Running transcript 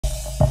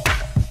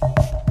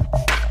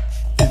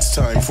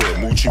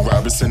Moochie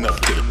Robinson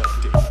update.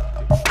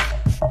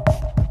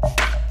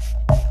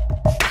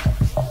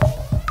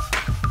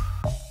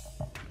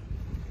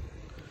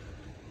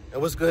 And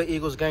what's good,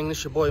 Eagles gang?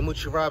 This your boy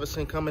Moochie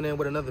Robinson coming in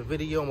with another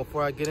video. And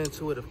before I get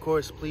into it, of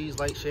course, please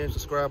like, share, and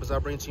subscribe as I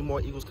bring to you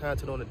more Eagles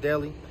content on the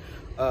daily.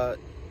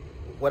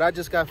 What I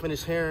just got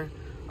finished hearing,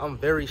 I'm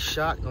very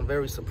shocked. I'm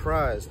very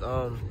surprised.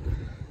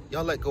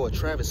 Y'all let go of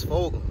Travis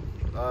Fulgham.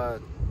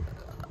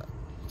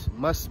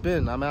 Must have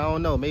been. I mean, I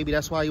don't know. Maybe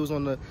that's why he was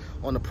on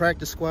the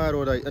practice squad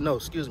or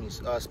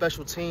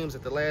special teams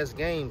at the last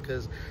game.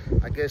 Because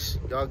I guess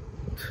y'all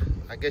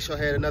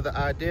had another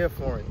idea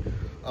for him.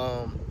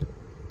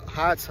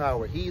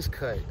 Hightower, he's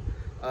cut.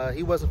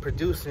 He wasn't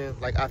producing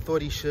like I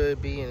thought he should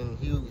be, and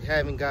he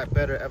haven't got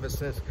better ever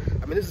since.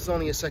 I mean, this is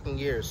only his second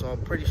year, so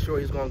I'm pretty sure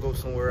he's gonna go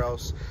somewhere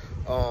else.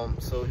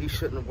 So he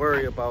shouldn't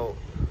worry about,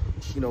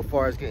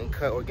 far as getting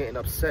cut or getting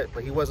upset.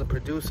 But he wasn't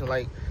producing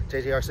like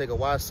J.J.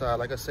 Arcega-Whiteside.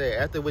 Like I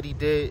said, after what he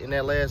did in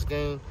that last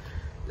game,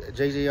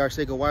 J.J.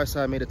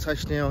 Arcega-Whiteside made a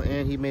touchdown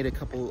and he made a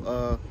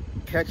couple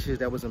catches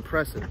that was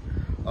impressive.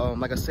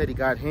 Like I said, he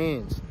got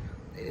hands,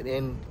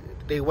 and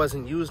they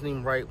wasn't using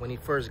him right when he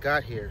first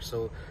got here,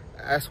 so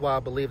that's why I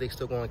believe they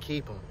still going to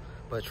keep him.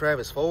 But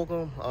Travis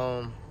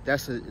Fulgham,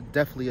 that's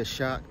definitely a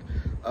shock.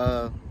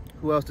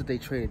 Who else did they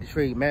trade? They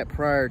traded Matt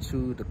Pryor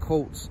to the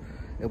Colts,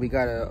 and we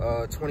got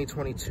a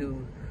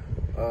 2022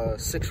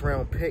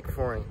 6th-round pick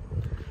for him.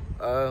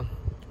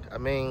 I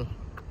mean,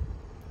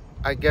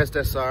 I guess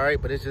that's all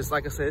right, but it's just,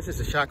 like I said, it's just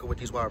a shocker with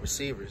these wide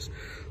receivers.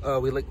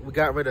 We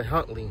got rid of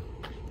Huntley.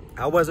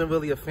 I wasn't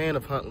really a fan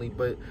of Huntley,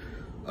 but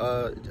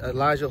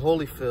Elijah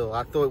Holyfield,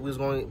 I thought we was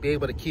going to be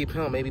able to keep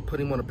him, maybe put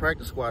him on the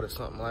practice squad or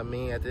something. I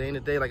mean, at the end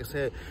of the day, like I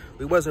said,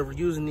 we wasn't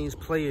using these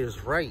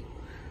players right.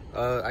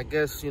 I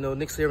guess,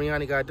 Nick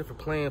Sirianni got a different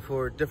plan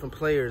for different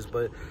players,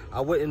 but I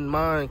wouldn't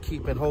mind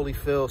keeping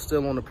Holyfield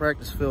still on the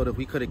practice field if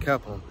we could have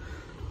kept him.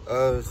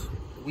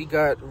 We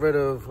got rid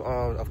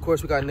of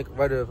course, we got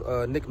rid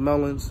of Nick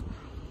Mullins,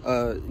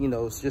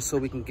 just so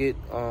we can get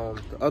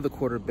the other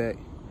quarterback.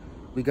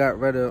 We got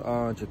rid of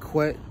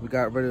Jaquette. We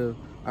got rid of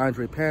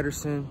Andre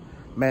Patterson,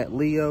 Matt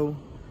Leo,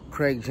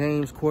 Craig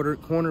James,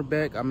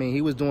 cornerback. I mean,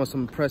 he was doing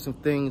some impressive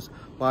things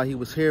while he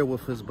was here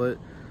with us, but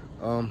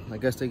I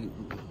guess they,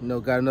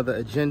 got another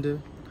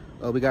agenda.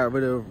 We got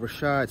rid of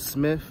Rashad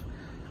Smith.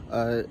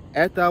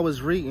 After I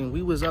was reading,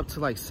 we was up to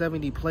like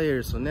 70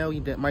 players, so now we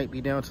might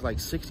be down to like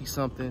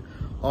 60-something,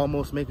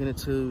 almost making it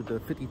to the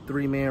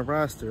 53-man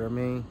roster. I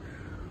mean,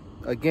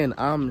 again,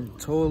 I'm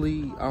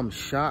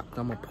shocked.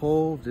 I'm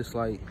appalled. It's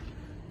like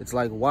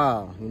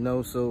wow,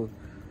 so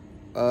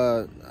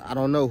I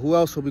don't know who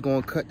else are we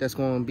going to cut that's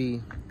going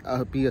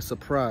to be a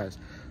surprise.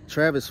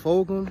 Travis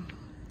Fulgham,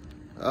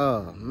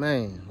 oh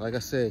man, like I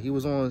said, he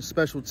was on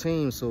special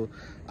teams, so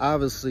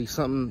obviously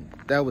something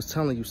that was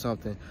telling you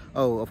something.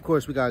 Oh, of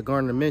course we got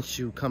Gardner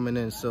Minshew coming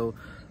in, so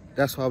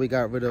that's why we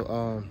got rid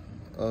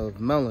of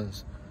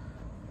Mullins.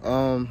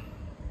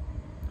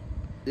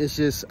 It's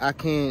just, I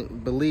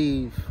can't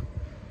believe.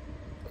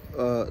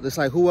 It's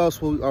like, who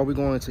else are we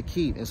going to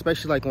keep,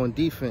 especially like on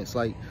defense,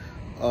 like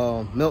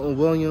Milton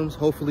Williams,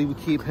 hopefully we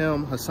keep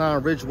him.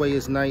 Hassan Ridgeway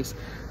is nice.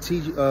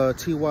 T.Y.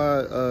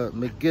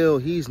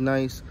 McGill, he's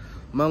nice.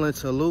 Mullen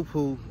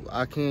Talupu,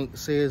 I can't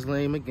say his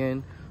name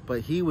again,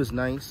 but he was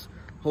nice.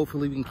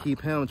 Hopefully we can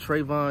keep him.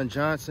 Trayvon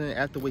Johnson,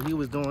 after what he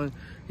was doing,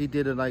 he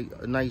did a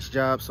nice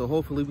job, so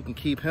hopefully we can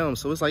keep him.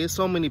 So it's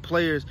so many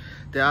players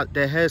that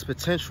has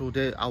potential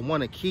that I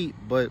want to keep,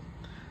 but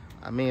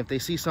I mean, if they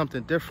see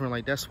something different,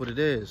 like, that's what it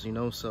is,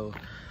 so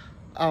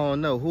I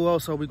don't know. Who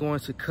else are we going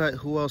to cut?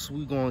 Who else are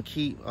we going to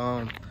keep?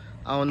 I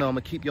don't know. I'm going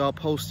to keep y'all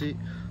posted.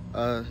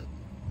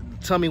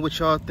 Tell me what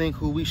y'all think,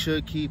 who we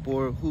should keep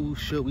or who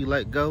should we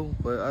let go.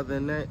 But other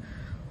than that,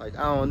 like,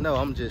 I don't know.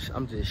 I'm just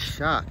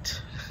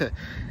shocked.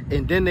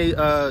 And then they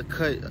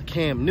cut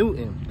Cam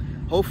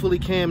Newton. Hopefully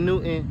Cam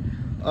Newton,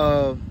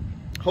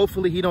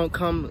 hopefully he don't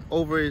come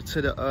over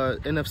to the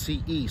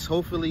NFC East.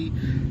 Hopefully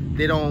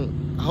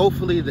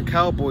the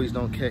Cowboys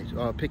don't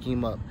pick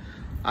him up.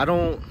 I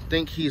don't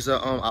think he's I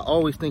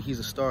always think he's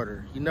a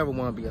starter. You never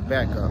want to be a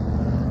backup.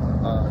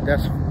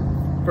 That's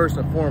first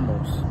and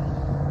foremost.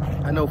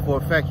 I know for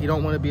a fact he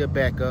don't want to be a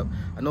backup.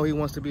 I know he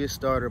wants to be a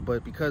starter,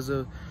 but because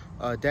of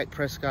Dak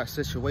Prescott's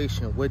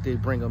situation, would they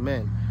bring him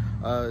in?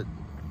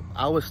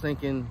 I was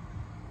thinking,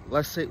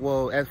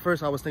 at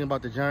first I was thinking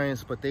about the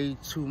Giants, but they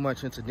too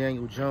much into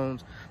Daniel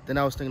Jones. Then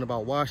I was thinking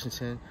about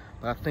Washington,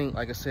 but I think,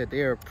 like I said,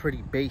 they're a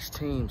pretty base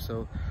team,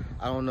 so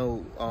I don't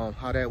know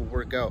how that would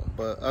work out.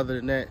 But other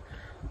than that,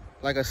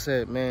 like I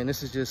said, man,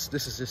 this is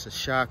just a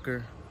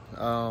shocker.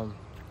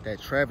 That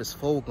Travis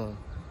Fulgham,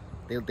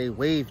 they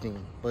waived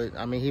him, but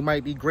I mean, he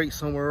might be great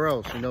somewhere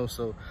else,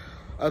 so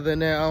other than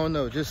that, I don't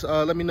know. Just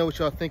let me know what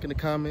y'all think in the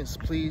comments.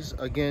 Please,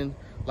 again,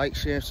 like,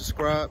 share, and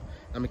subscribe.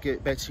 I'm gonna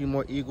get back to you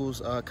more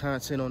Eagles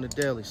content on the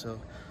daily.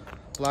 So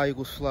fly,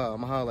 Eagles, fly.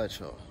 I'm gonna holler at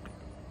y'all.